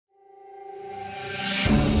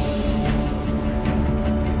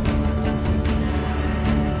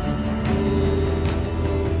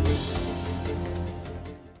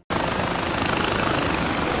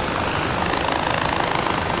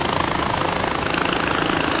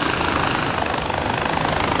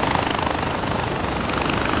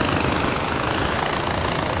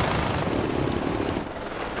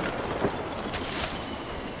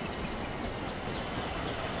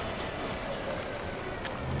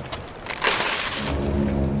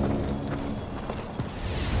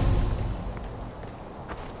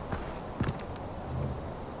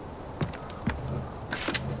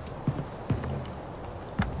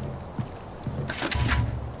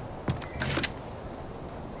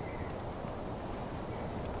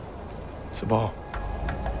impossible.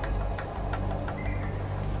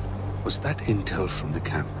 Was that intel from the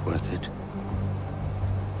camp worth it?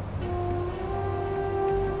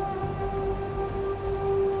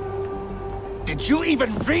 Did you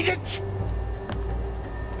even read it?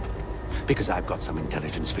 Because I've got some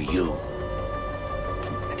intelligence for you.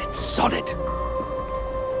 And it's solid.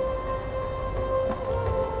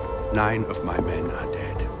 9 of my men are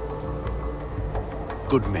dead.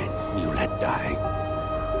 Good men you let die.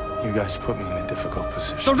 You guys put me in a difficult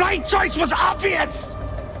position. The right choice was obvious!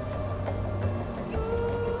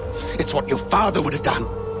 It's what your father would have done.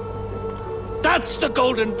 That's the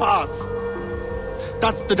golden path.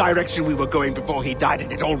 That's the direction we were going before he died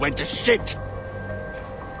and it all went to shit.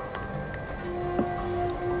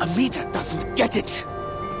 Amita doesn't get it.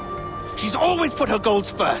 She's always put her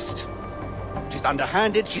goals first. She's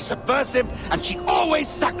underhanded, she's subversive, and she always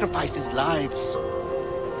sacrifices lives.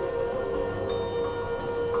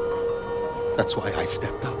 That's why I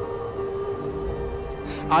stepped up.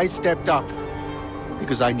 I stepped up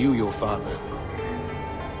because I knew your father,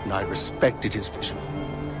 and I respected his vision.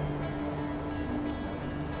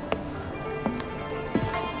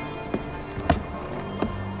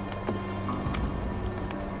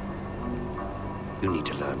 You need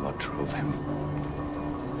to learn what drove him,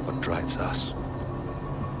 what drives us.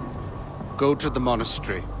 Go to the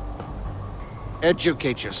monastery.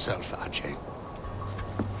 Educate yourself, Ajay.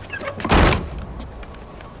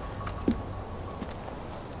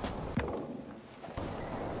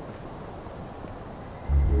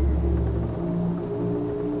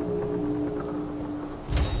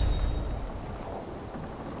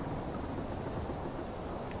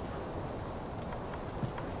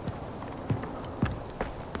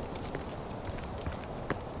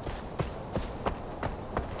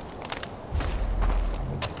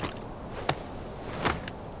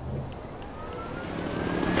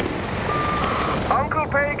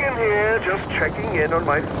 Pagan here, just checking in on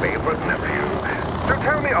my favorite nephew. So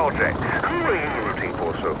tell me, Ajay, who are you rooting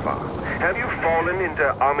for so far? Have you fallen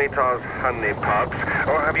into Amita's honeypots,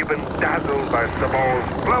 or have you been dazzled by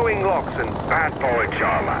Sabol's flowing locks and bad boy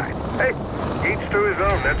jawline? Hey, each to his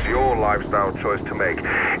own. That's your lifestyle choice to make.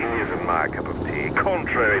 He isn't my cup of tea,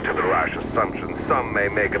 contrary to the rash assumptions some may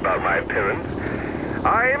make about my appearance.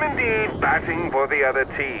 I am indeed batting for the other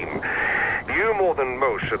team. You more than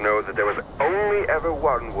most should know that there was only ever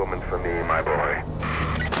one woman for me, my boy.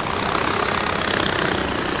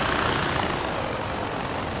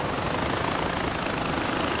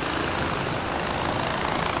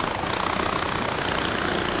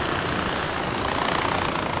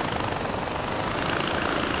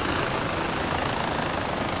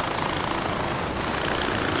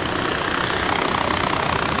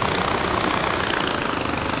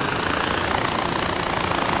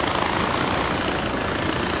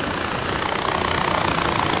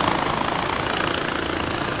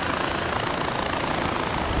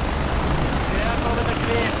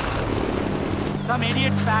 Some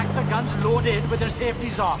idiots packed the guns loaded with their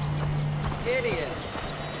safeties off. Idiots.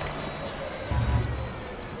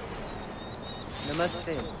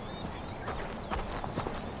 Namaste.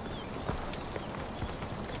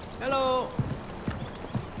 Hello.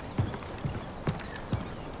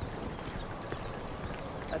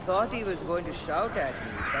 I thought he was going to shout at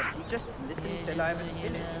me, but he just listened till I was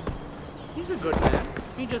finished. He's a good man.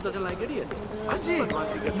 He just doesn't like idiots. Ajay,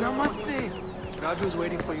 namaste. Raju is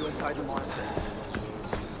waiting for you inside the monastery.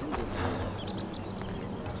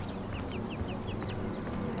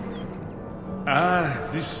 Ah,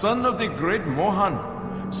 the son of the great Mohan.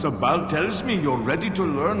 Sabal tells me you're ready to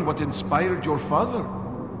learn what inspired your father.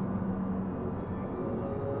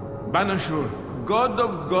 Banashur, god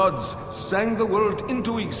of gods, sang the world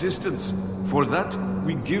into existence. For that,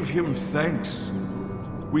 we give him thanks.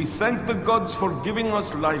 We thank the gods for giving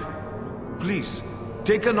us life. Please,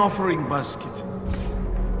 take an offering basket.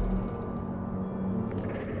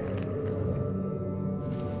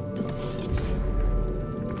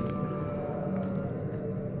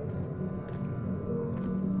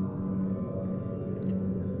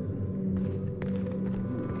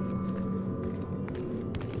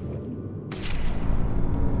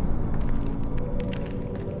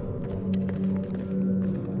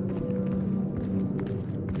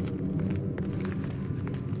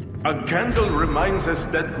 A candle reminds us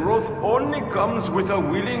that growth only comes with a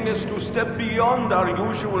willingness to step beyond our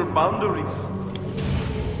usual boundaries.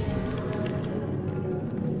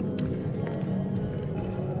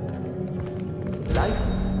 Life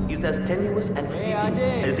is as tenuous and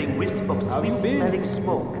fleeting as a wisp of sweet-smelling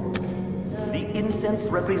smoke. The incense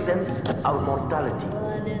represents our mortality.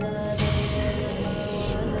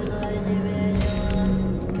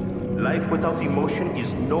 life without emotion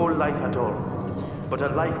is no life at all, but a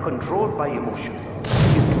life controlled by emotion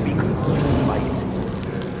is to be consumed by it.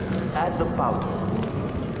 Add the powder.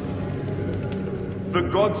 The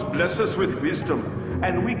gods bless us with wisdom,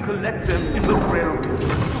 and we collect them in the realm to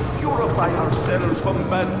purify ourselves from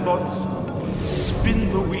bad thoughts. Spin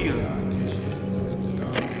the wheel.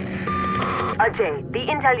 Ajay, the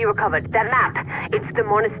intel you recovered, that map, it's the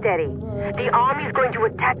monastery. The army's going to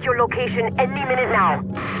attack your location any minute now.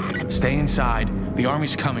 Stay inside. The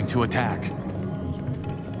army's coming to attack.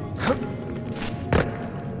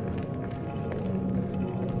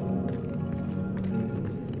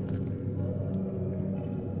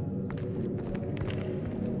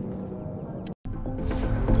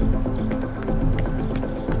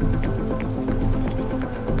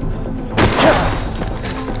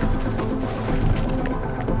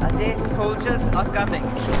 Ajay's soldiers are coming.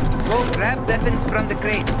 Go grab weapons from the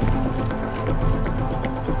crates.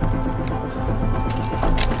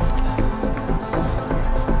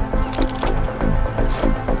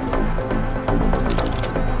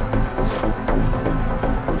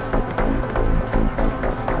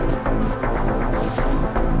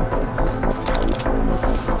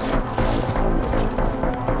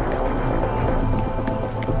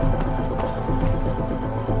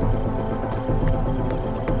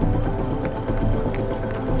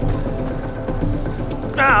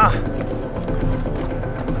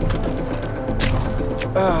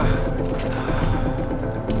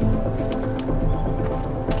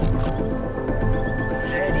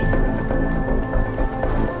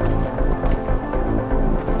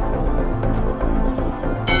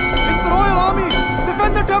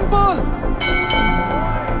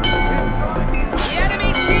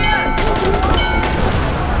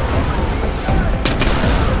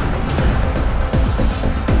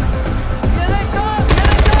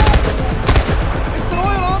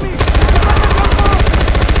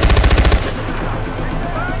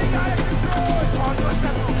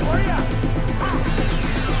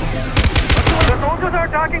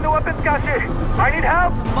 attacking the weapons cache. I need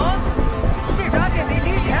help. Monks? Raja, they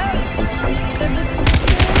need help.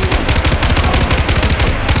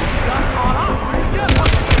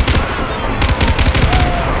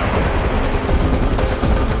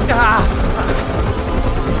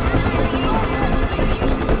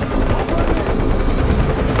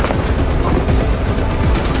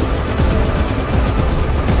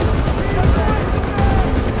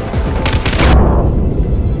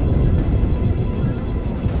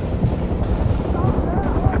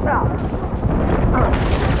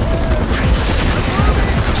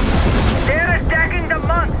 They're attacking the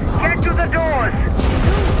monks. Get to the doors.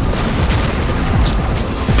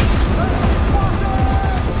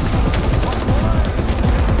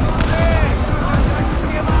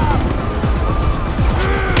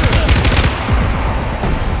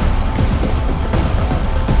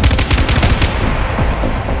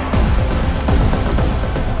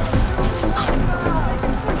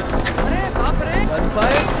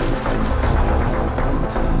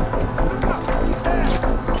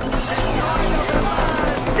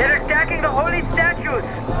 They're attacking the holy statues.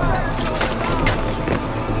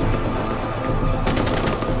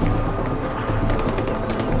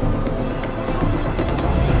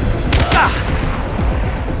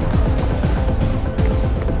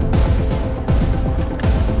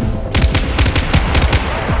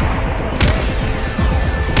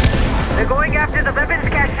 They're going after the weapons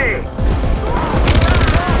cache.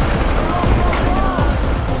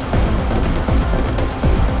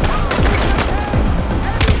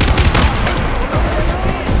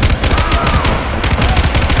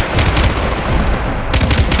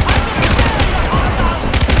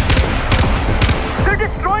 They're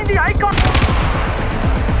destroying the icon.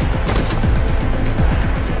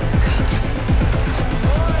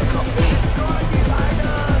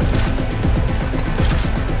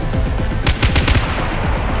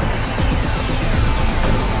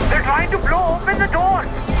 They're trying to blow open the door.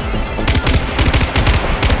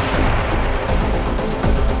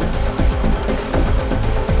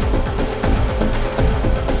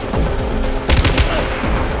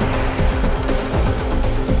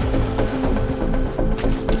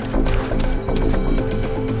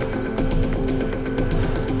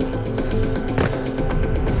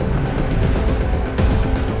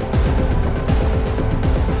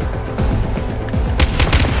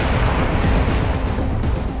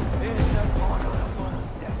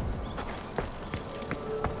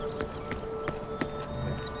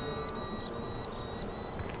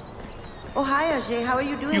 Oh, hi, Ajay. How are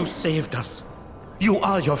you doing? You saved us. You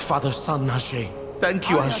are your father's son, Ajay. Thank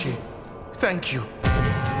you, Ajay. Thank you.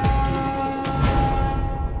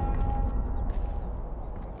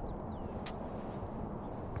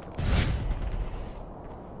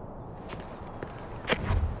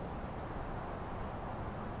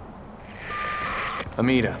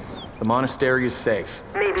 Amita, the monastery is safe.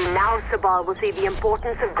 Maybe now Sabal will see the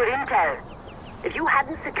importance of good intel. If you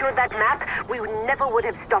hadn't secured that map, we never would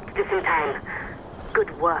have stopped this in time.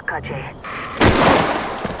 Good work, Ajay.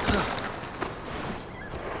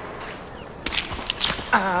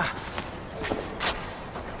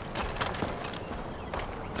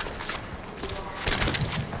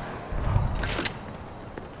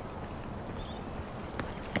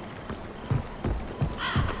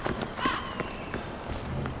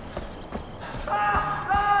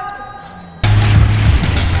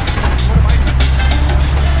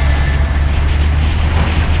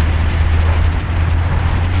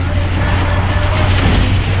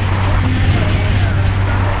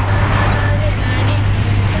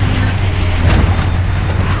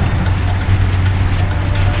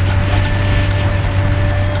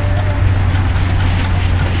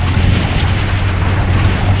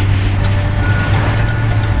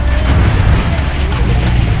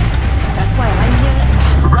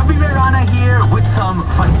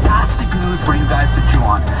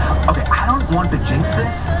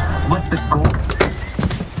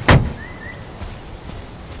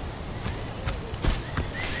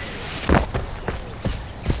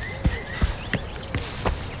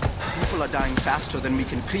 Than we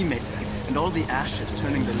can cremate them, and all the ash is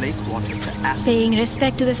turning the lake water to acid. Paying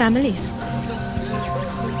respect to the families.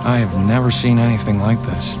 I have never seen anything like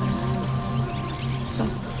this.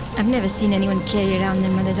 I've never seen anyone carry around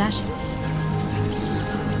their mother's ashes.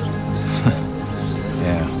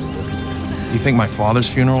 Yeah. You think my father's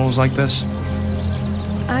funeral was like this?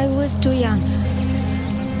 I was too young.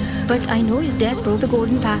 But I know his death broke the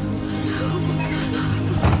golden path.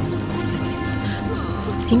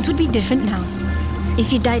 Things would be different now. If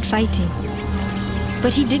he died fighting.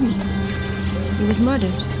 But he didn't. He was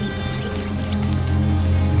murdered.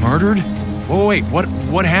 Murdered? Oh, wait,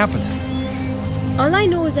 what happened? All I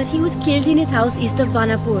know is that he was killed in his house east of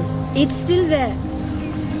Banapur. It's still there.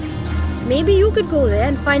 Maybe you could go there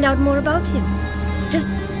and find out more about him. Just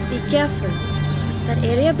be careful. That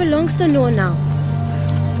area belongs to Noah now.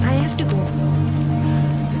 I have to go.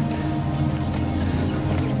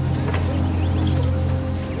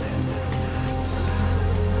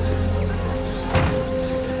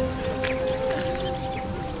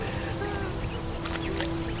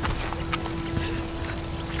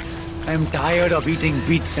 I'm tired of eating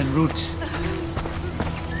beets and roots.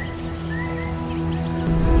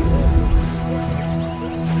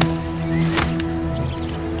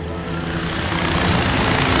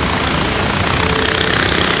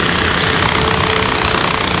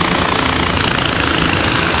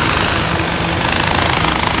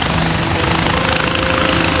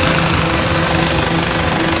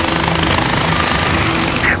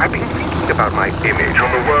 I've been thinking about my image on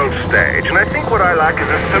the world stage, and I think what I lack is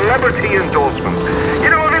a celebrity endorsement. You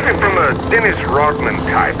know, everything from a Dennis Rodman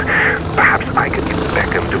type. Perhaps I could get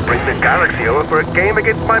Beckham to bring the Galaxy over for a game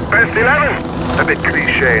against my best 11. A bit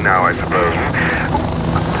cliche now, I suppose.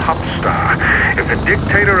 A pop star. If the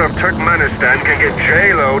dictator of Turkmenistan can get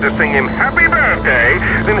J-Lo to sing him happy birthday,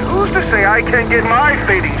 then who's to say I can't get my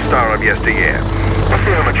fading star of yesteryear? Let's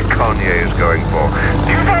see how much Kanye is going for.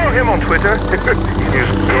 Do you follow him on Twitter? He's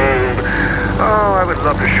gold. Oh, I would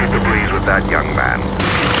love to shoot the breeze with that young man.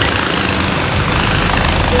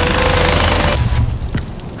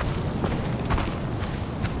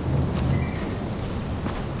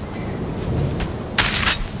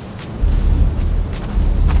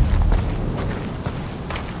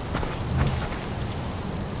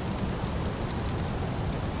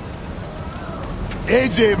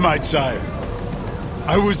 AJ, my child.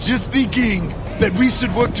 I was just thinking that we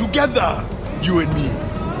should work together, you and me.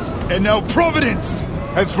 And now Providence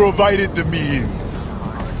has provided the means.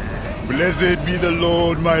 Blessed be the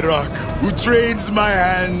Lord, my rock, who trains my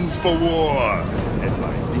hands for war and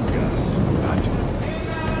my fingers for battle.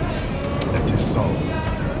 That is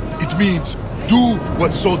Psalms. It means do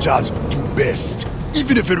what soldiers do best,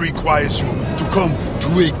 even if it requires you to come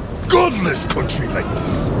to a godless country like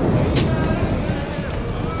this.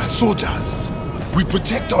 As soldiers, we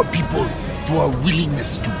protect our people through our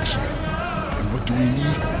willingness to kill. And what do we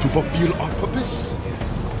need to fulfill our purpose?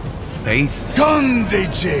 Faith? Guns,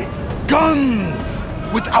 AJ! Guns!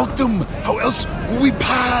 Without them, how else will we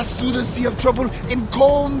pass through the sea of trouble and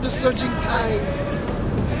calm the surging tides?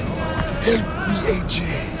 Help me, AJ,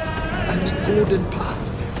 and the golden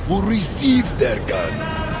path will receive their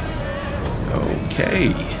guns.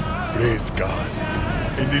 Okay. Praise God.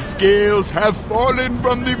 And the scales have fallen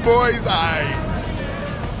from the boy's eyes.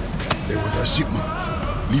 There was a shipment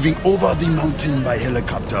leaving over the mountain by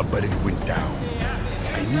helicopter, but it went down.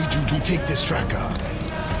 I need you to take this tracker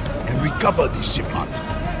and recover the shipment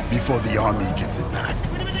before the army gets it back.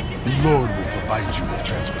 The Lord will provide you with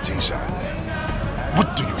transportation.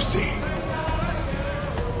 What do you say?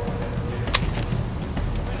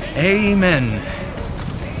 Amen.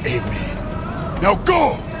 Amen. Now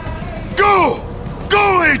go! Go!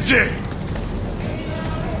 Go, AJ!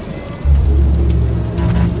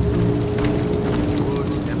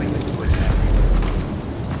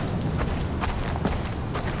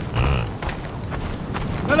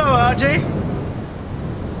 Hello, Ajay.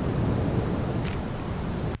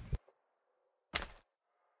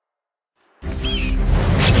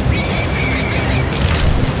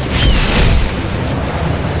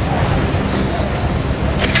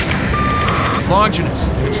 Longinus,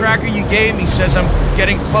 the tracker you gave me says I'm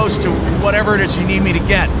getting close to whatever it is you need me to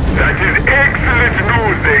get. That is excellent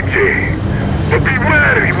news, AJ. But be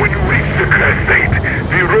wary when you reach the Crescent.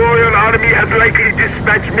 The Royal Army has likely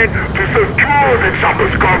dispatched men to secure the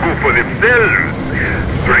chopper's cargo for themselves.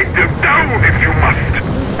 Strike them down if you must.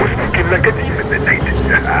 Or speaking like a thief in the night.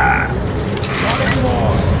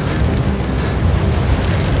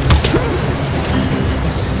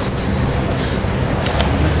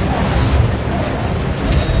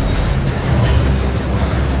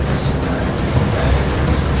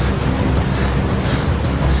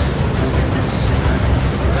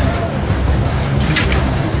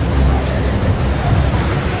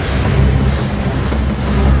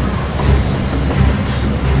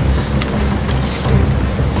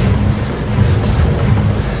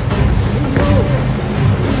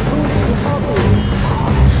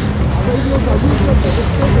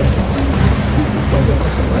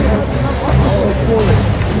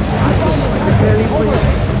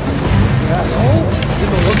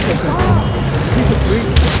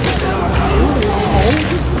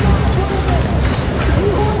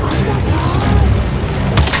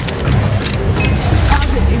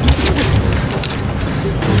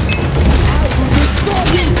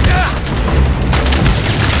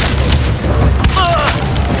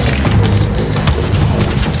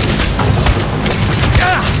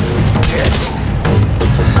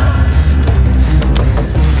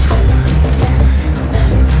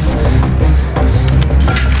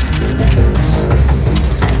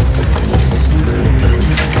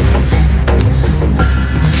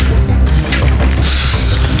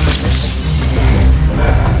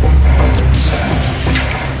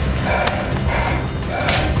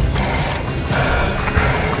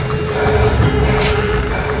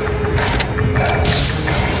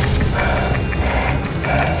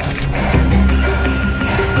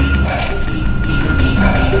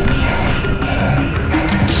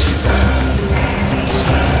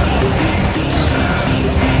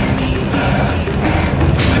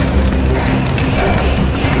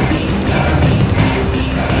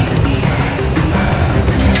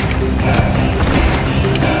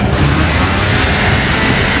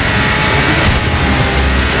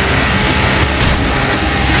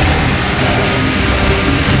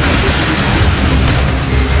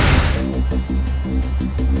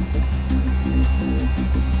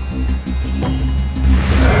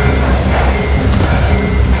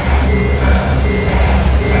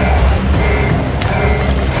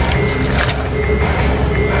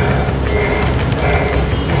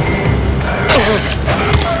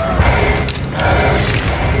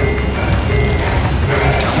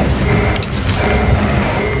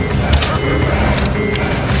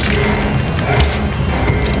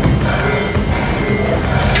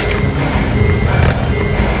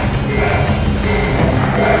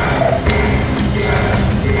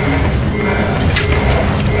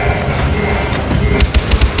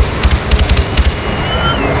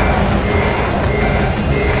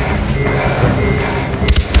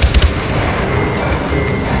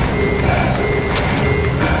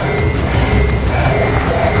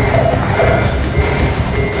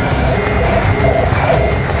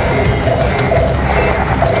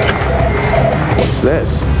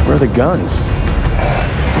 Where are the guns?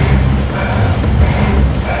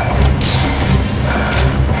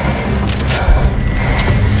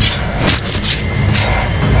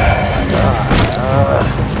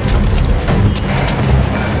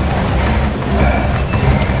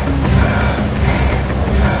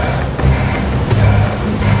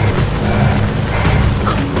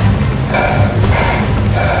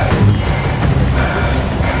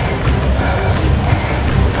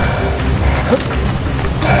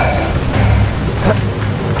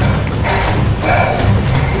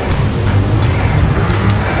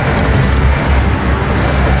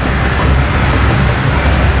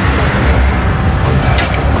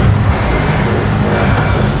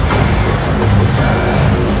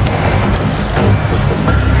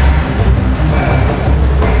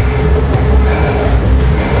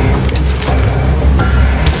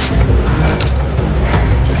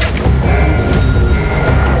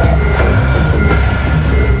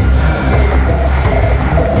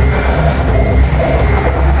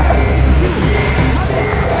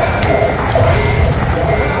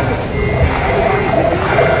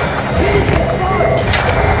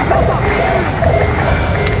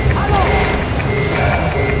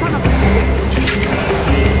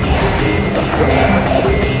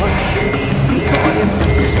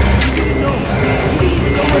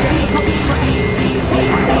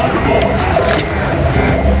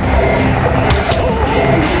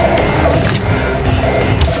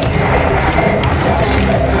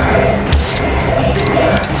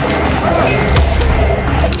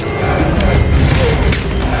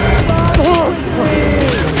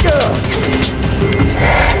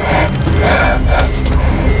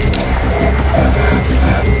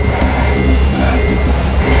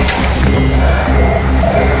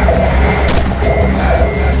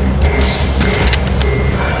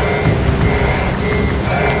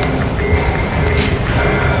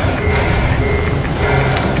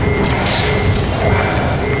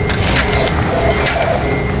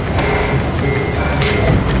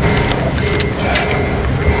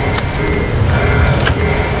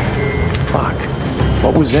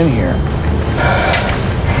 was in here?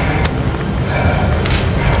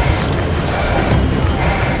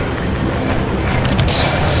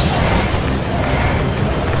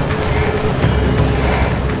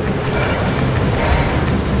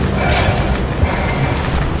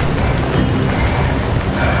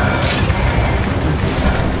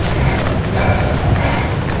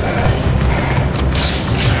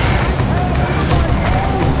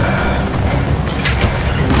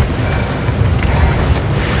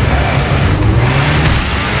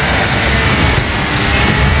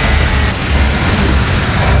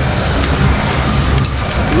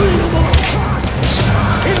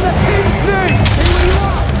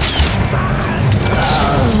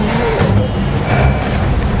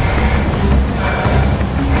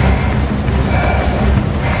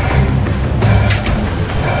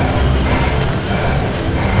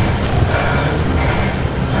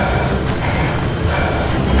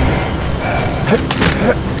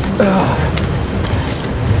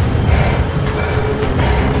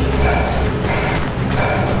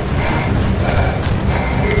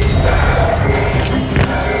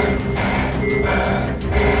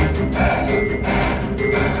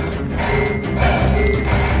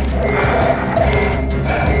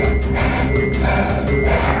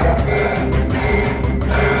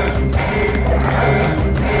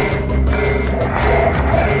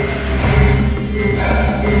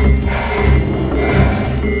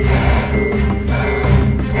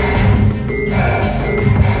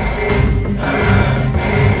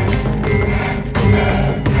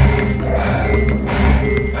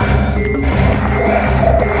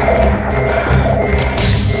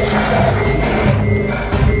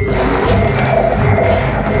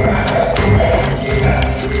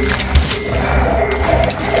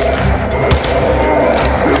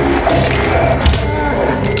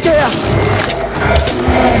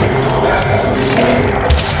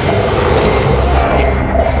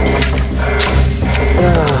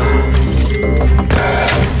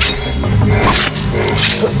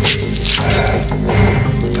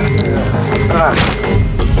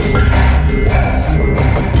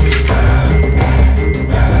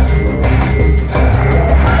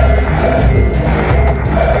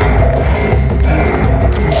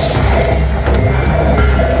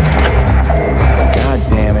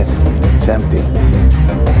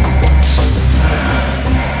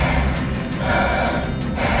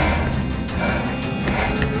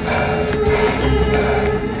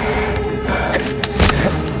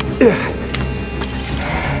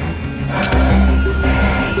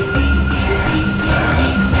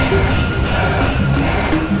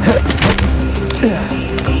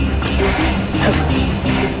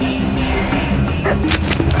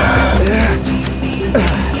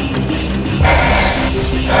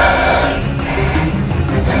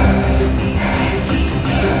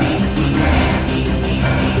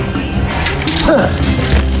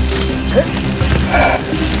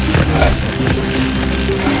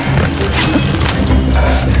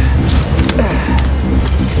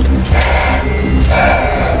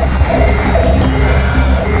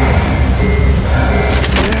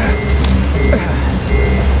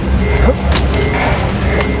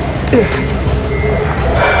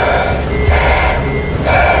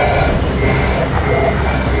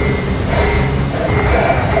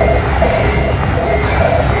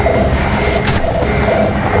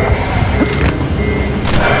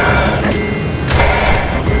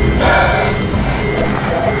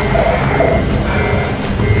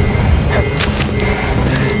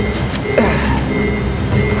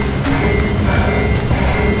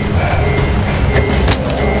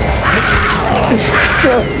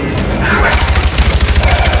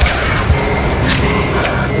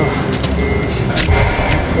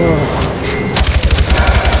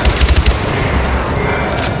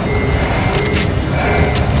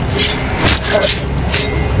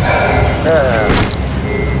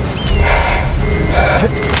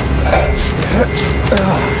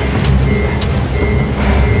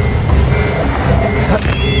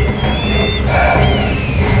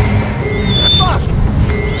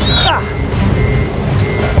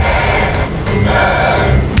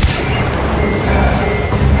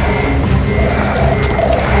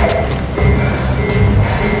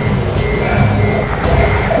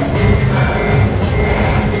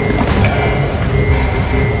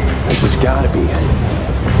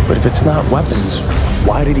 If it's not weapons,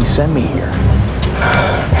 why did he send me here?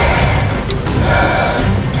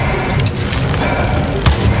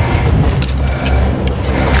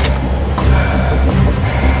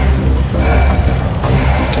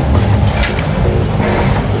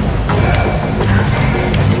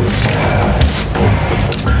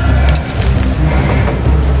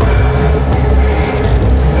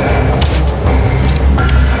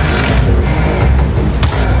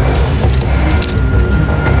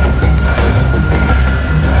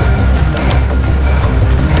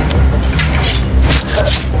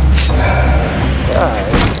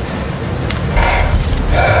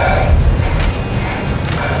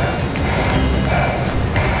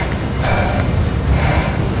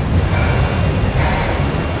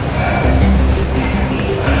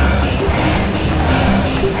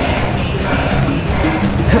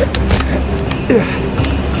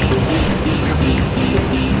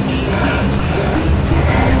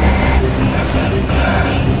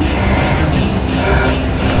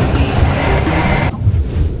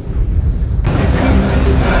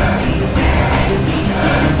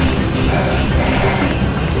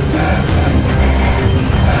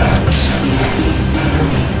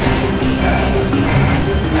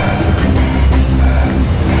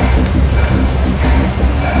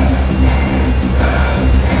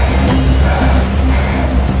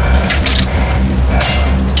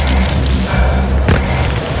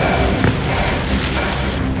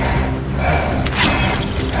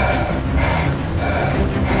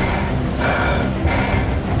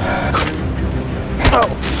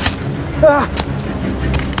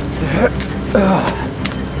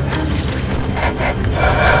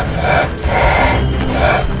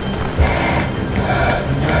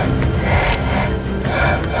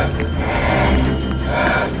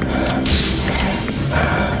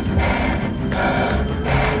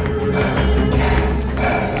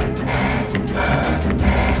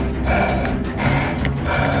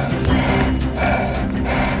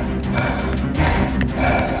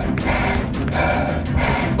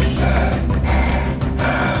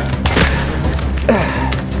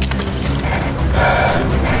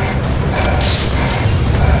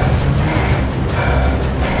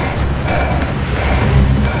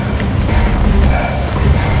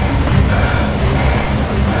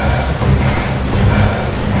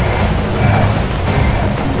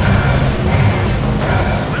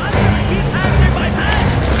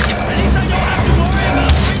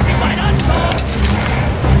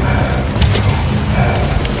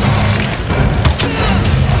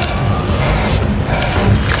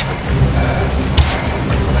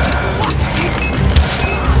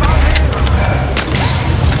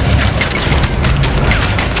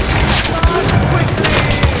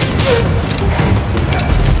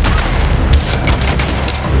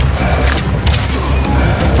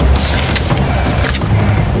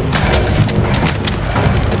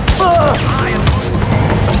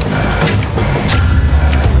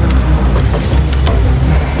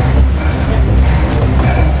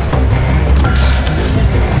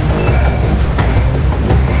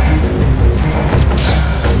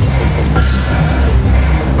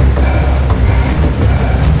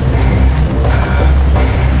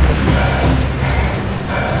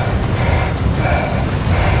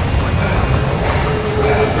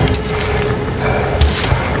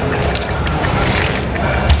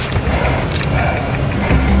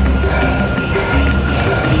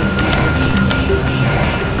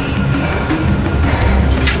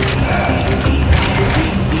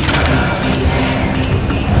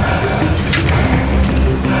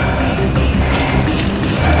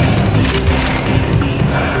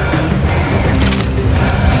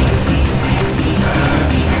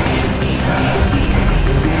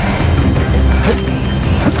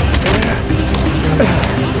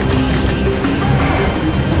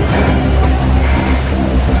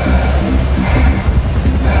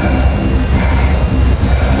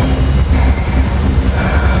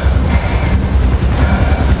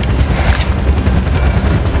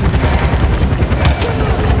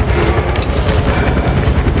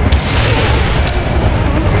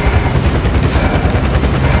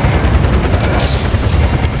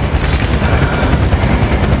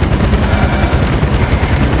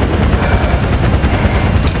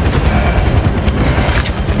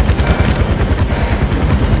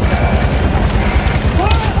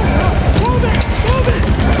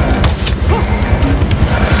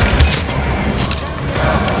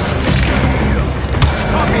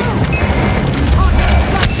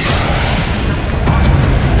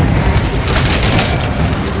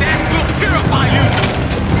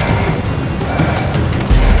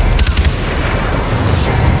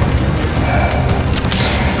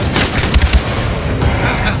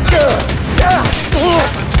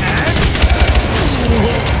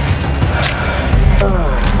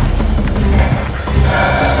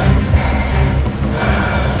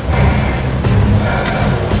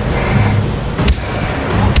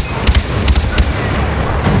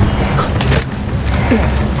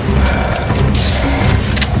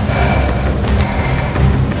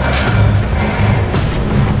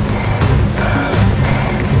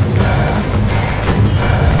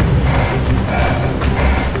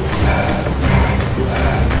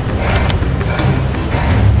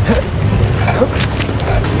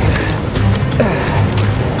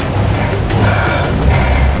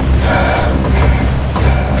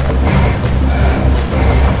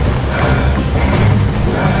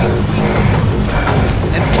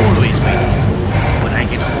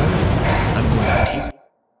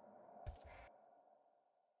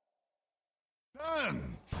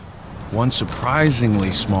 One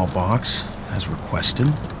surprisingly small box, as requested.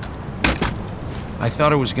 I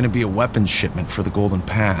thought it was going to be a weapons shipment for the Golden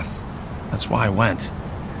Path. That's why I went.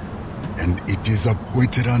 And it is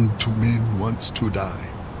appointed unto men once to die.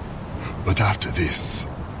 But after this,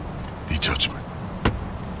 the judgment.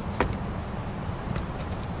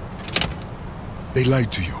 They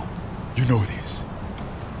lied to you. You know this.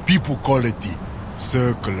 People call it the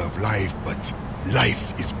circle of life, but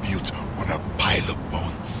life is built on a pile of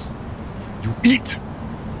bones. You eat,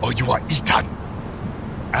 or you are eaten.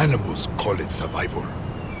 Animals call it survival.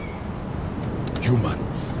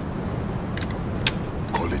 Humans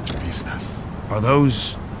call it business. Are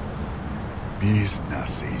those...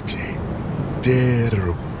 Business, AJ.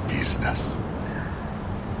 terrible business.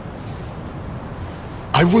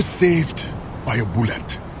 I was saved by a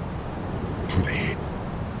bullet to the head.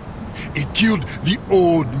 It killed the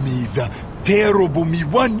old me, the terrible me,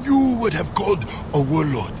 one you would have called a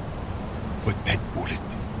warlord. But that bullet,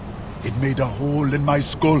 it made a hole in my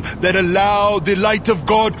skull that allowed the light of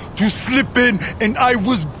God to slip in, and I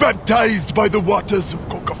was baptized by the waters of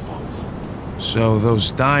Coca Falls. So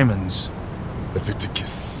those diamonds...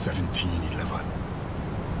 Leviticus 17:11.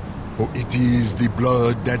 For it is the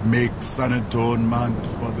blood that makes an atonement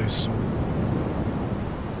for the soul.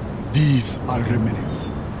 These are remnants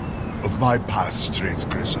of my past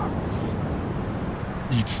transgressions.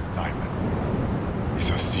 Each diamond is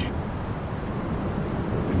a sin,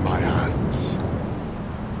 and my hands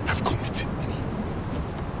have committed many.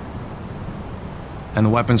 And the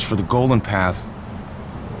weapons for the Golden Path...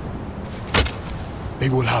 They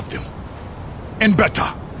will have them. And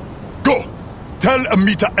better. Go! Tell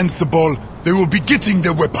Amita and Sabal they will be getting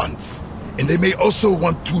their weapons. And they may also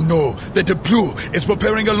want to know that the Blue is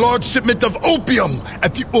preparing a large shipment of opium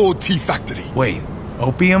at the old tea factory. Wait,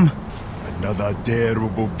 opium? Another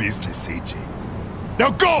terrible business, AJ. Now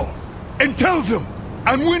go! And tell them!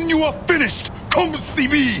 And when you are finished, come see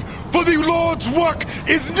me! For the Lord's work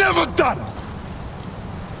is never done!